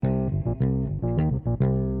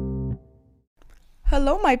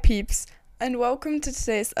Hello, my peeps, and welcome to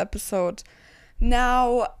today's episode.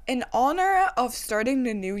 Now, in honor of starting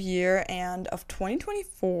the new year and of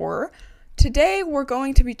 2024, today we're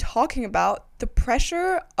going to be talking about the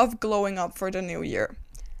pressure of glowing up for the new year.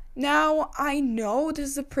 Now, I know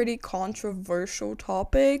this is a pretty controversial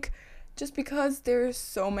topic just because there's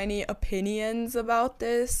so many opinions about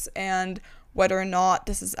this and whether or not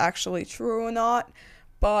this is actually true or not.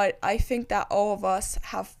 But I think that all of us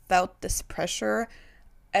have felt this pressure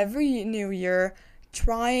every new year,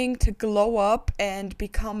 trying to glow up and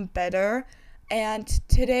become better. And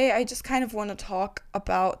today I just kind of want to talk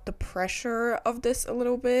about the pressure of this a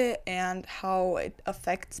little bit and how it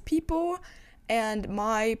affects people and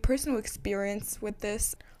my personal experience with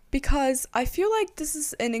this, because I feel like this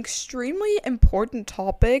is an extremely important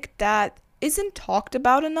topic that isn't talked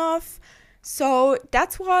about enough. So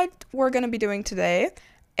that's what we're going to be doing today.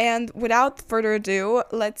 And without further ado,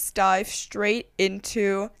 let's dive straight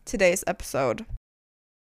into today's episode.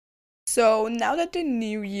 So now that the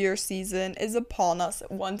New Year season is upon us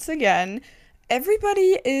once again,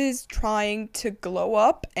 everybody is trying to glow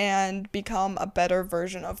up and become a better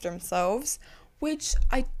version of themselves, which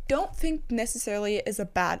I don't think necessarily is a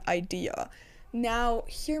bad idea. Now,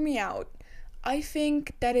 hear me out. I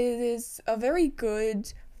think that it is a very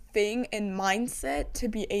good thing and mindset to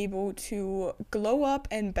be able to glow up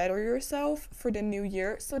and better yourself for the new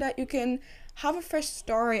year so that you can have a fresh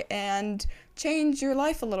start and change your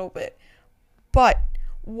life a little bit. But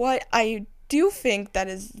what I do think that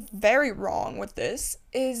is very wrong with this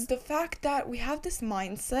is the fact that we have this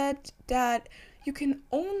mindset that you can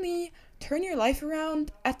only turn your life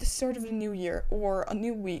around at the start of the new year or a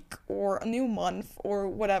new week or a new month or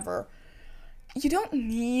whatever. You don't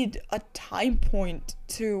need a time point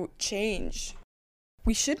to change.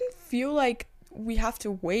 We shouldn't feel like we have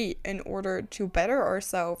to wait in order to better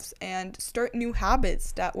ourselves and start new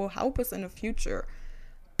habits that will help us in the future.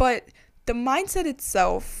 But the mindset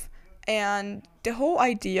itself and the whole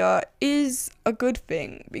idea is a good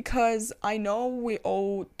thing, because I know we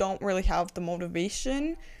all don't really have the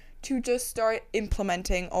motivation to just start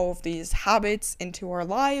implementing all of these habits into our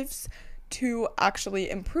lives to actually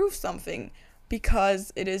improve something,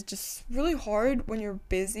 because it is just really hard when you're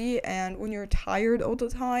busy and when you're tired all the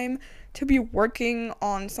time to be working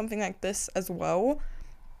on something like this as well.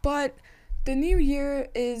 But the new year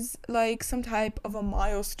is like some type of a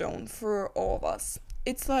milestone for all of us.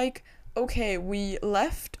 It's like, okay, we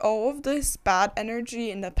left all of this bad energy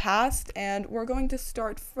in the past and we're going to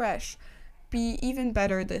start fresh, be even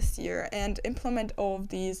better this year, and implement all of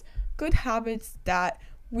these good habits that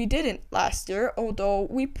we didn't last year, although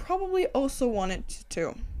we probably also wanted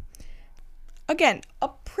to. Again, a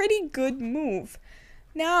pretty good move.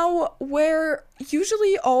 Now, where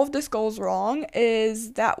usually all of this goes wrong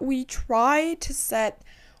is that we try to set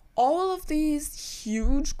all of these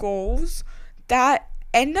huge goals that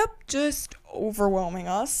end up just overwhelming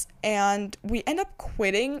us, and we end up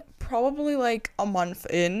quitting probably like a month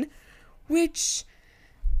in, which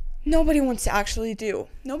nobody wants to actually do.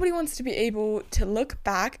 Nobody wants to be able to look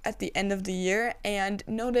back at the end of the year and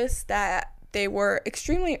notice that they were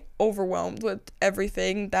extremely overwhelmed with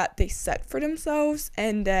everything that they set for themselves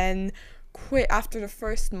and then quit after the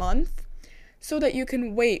first month, so that you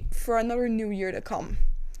can wait for another new year to come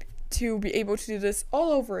to be able to do this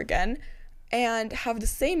all over again and have the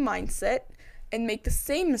same mindset and make the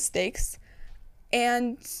same mistakes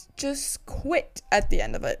and just quit at the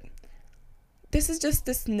end of it. This is just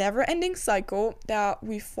this never-ending cycle that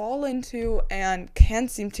we fall into and can't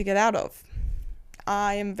seem to get out of.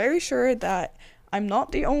 I am very sure that I'm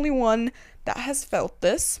not the only one that has felt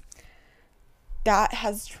this, that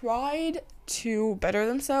has tried to better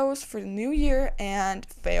themselves for the new year and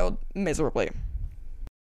failed miserably.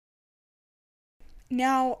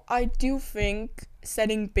 Now, I do think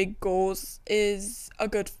setting big goals is a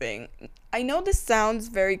good thing. I know this sounds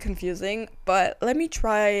very confusing, but let me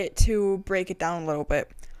try to break it down a little bit.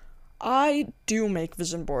 I do make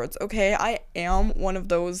vision boards, okay? I am one of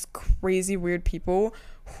those crazy weird people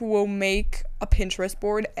who will make a Pinterest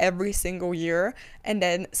board every single year and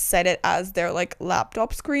then set it as their like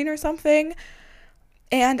laptop screen or something.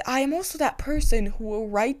 And I am also that person who will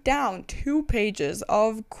write down 2 pages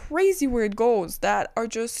of crazy weird goals that are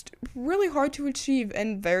just really hard to achieve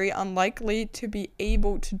and very unlikely to be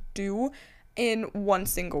able to do in one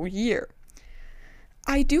single year.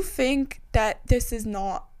 I do think that this is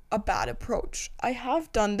not a bad approach. I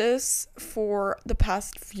have done this for the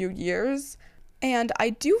past few years, and I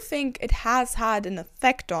do think it has had an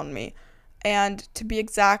effect on me, and to be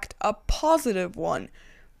exact, a positive one,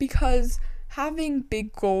 because having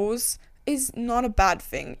big goals is not a bad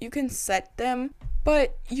thing. You can set them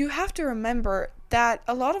But you have to remember that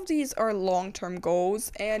a lot of these are long term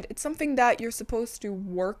goals, and it's something that you're supposed to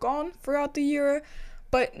work on throughout the year,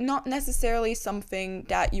 but not necessarily something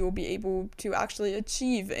that you will be able to actually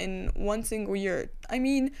achieve in one single year. I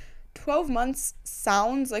mean, 12 months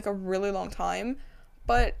sounds like a really long time,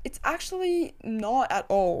 but it's actually not at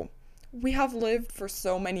all. We have lived for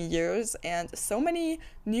so many years, and so many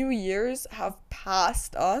new years have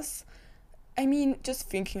passed us. I mean, just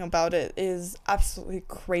thinking about it is absolutely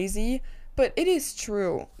crazy, but it is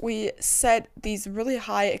true. We set these really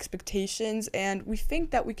high expectations and we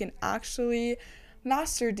think that we can actually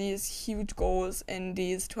master these huge goals in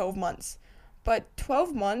these 12 months. But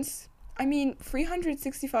 12 months, I mean,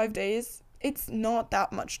 365 days, it's not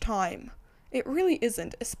that much time. It really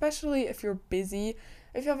isn't, especially if you're busy,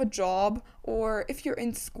 if you have a job, or if you're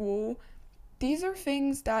in school. These are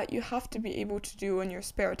things that you have to be able to do in your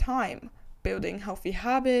spare time. Building healthy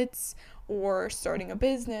habits, or starting a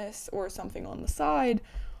business, or something on the side.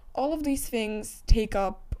 All of these things take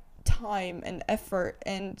up time and effort,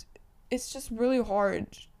 and it's just really hard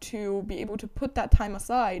to be able to put that time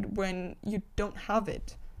aside when you don't have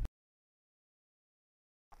it.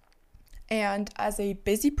 And as a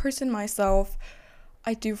busy person myself,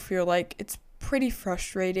 I do feel like it's pretty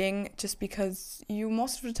frustrating just because you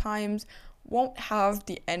most of the times won't have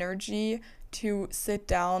the energy to sit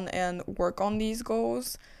down and work on these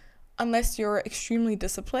goals unless you're extremely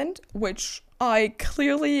disciplined, which I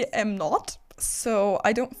clearly am not. So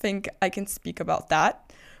I don't think I can speak about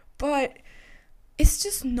that. But it's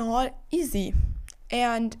just not easy.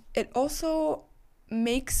 And it also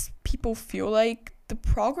makes people feel like the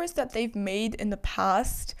progress that they've made in the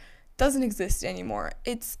past doesn't exist anymore.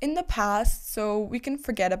 It's in the past, so we can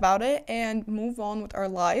forget about it and move on with our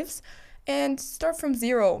lives and start from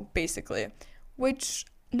zero, basically, which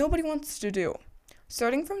nobody wants to do.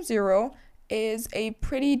 Starting from zero is a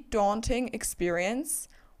pretty daunting experience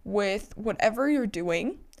with whatever you're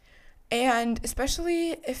doing, and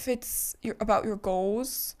especially if it's about your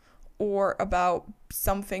goals or about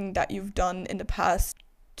something that you've done in the past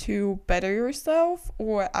to better yourself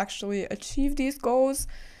or actually achieve these goals,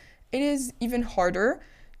 it is even harder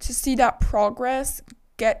to see that progress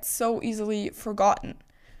get so easily forgotten.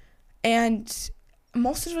 And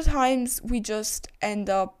most of the times, we just end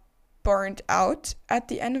up burnt out at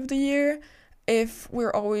the end of the year if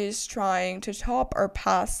we're always trying to top our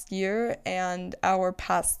past year and our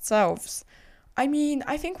past selves. I mean,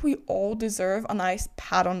 I think we all deserve a nice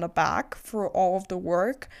pat on the back for all of the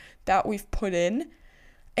work that we've put in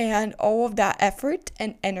and all of that effort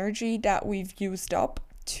and energy that we've used up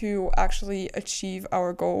to actually achieve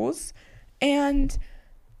our goals. And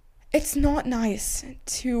it's not nice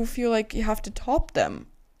to feel like you have to top them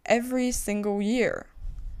every single year.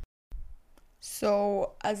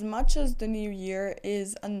 So, as much as the new year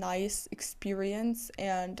is a nice experience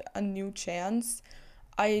and a new chance,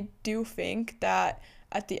 I do think that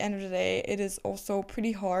at the end of the day, it is also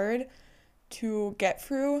pretty hard to get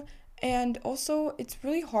through. And also, it's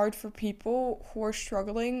really hard for people who are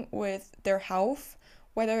struggling with their health,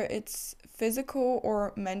 whether it's physical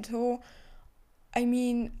or mental. I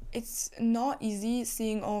mean, it's not easy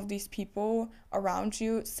seeing all of these people around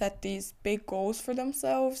you set these big goals for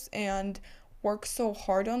themselves and work so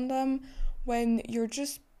hard on them when you're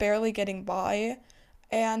just barely getting by.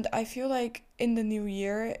 And I feel like in the new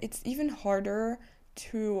year, it's even harder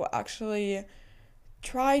to actually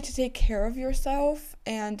try to take care of yourself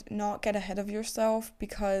and not get ahead of yourself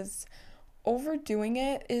because overdoing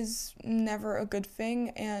it is never a good thing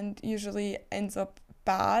and usually ends up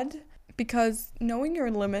bad because knowing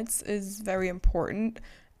your limits is very important,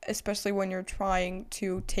 especially when you're trying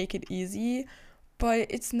to take it easy. But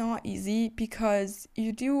it's not easy because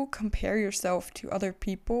you do compare yourself to other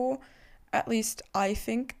people. At least I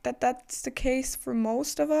think that that's the case for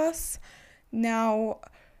most of us. Now,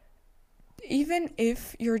 even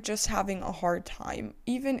if you're just having a hard time,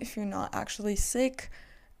 even if you're not actually sick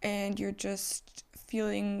and you're just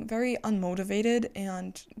feeling very unmotivated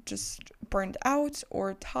and just burned out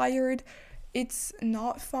or tired, it's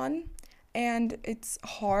not fun and it's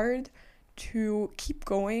hard to keep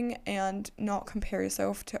going and not compare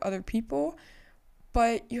yourself to other people.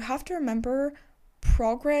 But you have to remember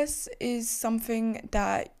progress is something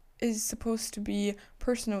that is supposed to be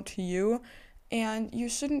personal to you, and you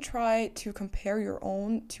shouldn't try to compare your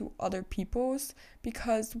own to other people's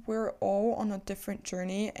because we're all on a different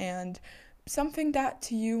journey, and something that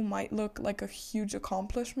to you might look like a huge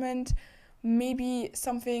accomplishment, maybe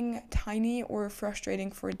something tiny or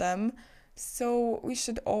frustrating for them. So we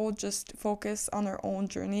should all just focus on our own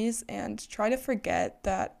journeys and try to forget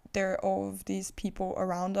that there are all of these people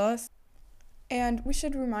around us. And we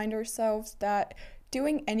should remind ourselves that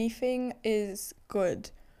doing anything is good.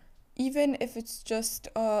 Even if it's just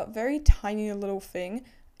a very tiny little thing,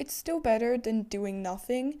 it's still better than doing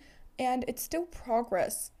nothing, and it's still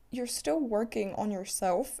progress. You're still working on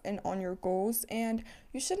yourself and on your goals, and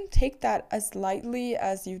you shouldn't take that as lightly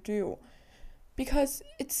as you do because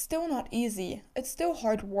it's still not easy. It's still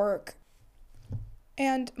hard work.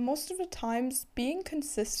 And most of the times, being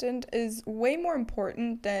consistent is way more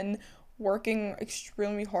important than working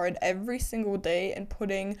extremely hard every single day and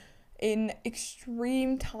putting in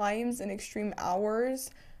extreme times and extreme hours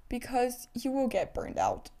because you will get burned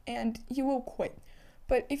out and you will quit.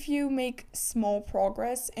 But if you make small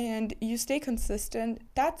progress and you stay consistent,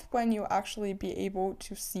 that's when you'll actually be able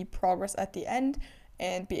to see progress at the end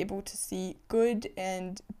and be able to see good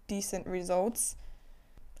and decent results.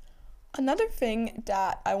 Another thing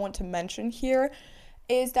that I want to mention here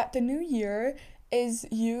is that the new year is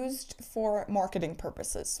used for marketing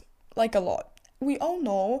purposes, like a lot. We all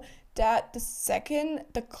know that the second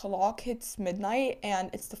the clock hits midnight and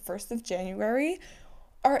it's the 1st of January,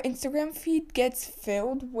 our Instagram feed gets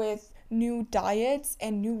filled with new diets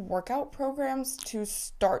and new workout programs to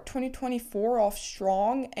start 2024 off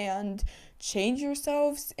strong and change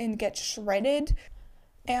yourselves and get shredded.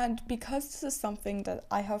 And because this is something that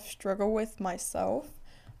I have struggled with myself,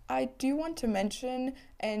 I do want to mention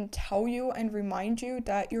and tell you and remind you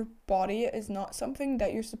that your body is not something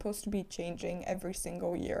that you're supposed to be changing every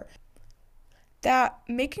single year. That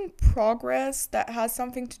making progress that has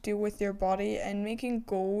something to do with your body and making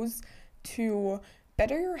goals to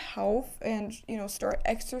better your health and, start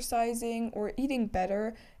exercising or eating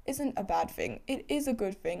better isn't a bad thing. It is a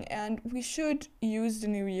good thing, and we should use the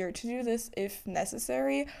new year to do this if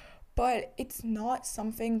necessary, but it's not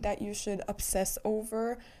something that you should obsess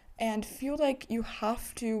over and feel like you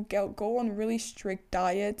have to go on really strict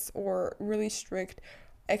diets or really strict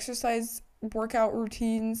exercise workout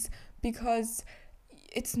routines because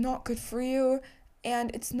it's not good for you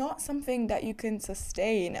and it's not something that you can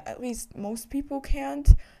sustain. At least most people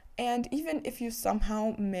can't. And even if you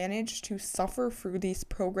somehow manage to suffer through these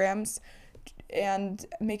programs and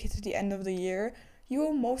make it to the end of the year, you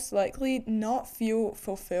will most likely not feel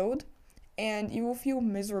fulfilled and you will feel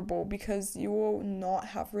miserable because you will not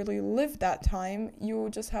have really lived that time. You will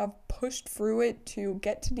just have pushed through it to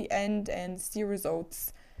get to the end and see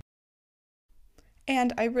results.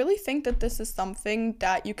 And I really think that this is something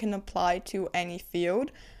that you can apply to any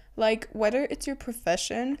field, like whether it's your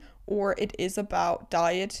profession or it is about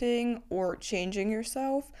dieting or changing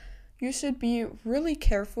yourself. You should be really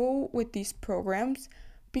careful with these programs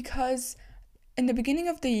because in the beginning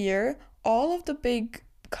of the year, all of the big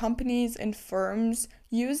companies and firms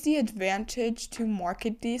use the advantage to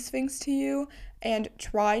market these things to you and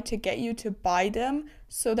try to get you to buy them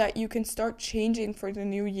so that you can start changing for the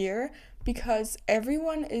new year because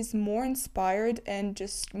everyone is more inspired and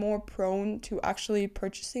just more prone to actually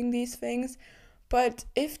purchasing these things. But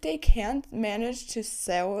if they can't manage to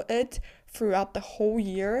sell it throughout the whole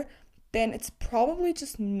year, then it's probably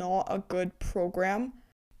just not a good program.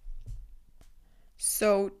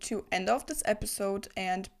 So, to end off this episode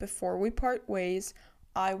and before we part ways,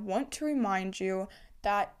 I want to remind you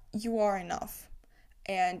that you are enough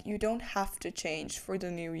and you don't have to change for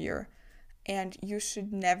the new year. And you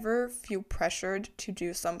should never feel pressured to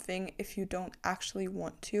do something if you don't actually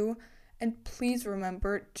want to. And please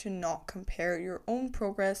remember to not compare your own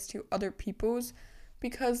progress to other people's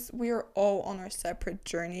because we are all on our separate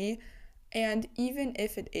journey. And even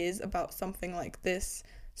if it is about something like this,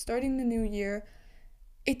 starting the new year,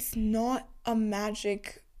 it's not a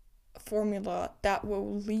magic formula that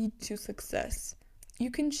will lead to success.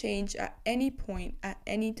 You can change at any point, at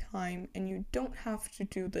any time, and you don't have to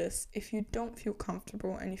do this if you don't feel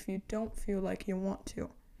comfortable and if you don't feel like you want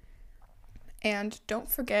to. And don't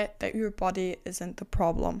forget that your body isn't the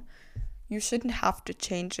problem. You shouldn't have to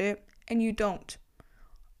change it, and you don't.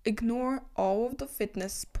 Ignore all of the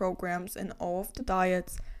fitness programs and all of the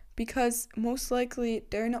diets because most likely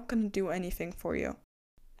they're not going to do anything for you.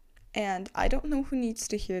 And I don't know who needs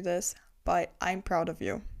to hear this, but I'm proud of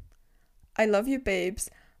you. I love you, babes.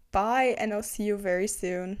 Bye, and I'll see you very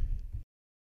soon.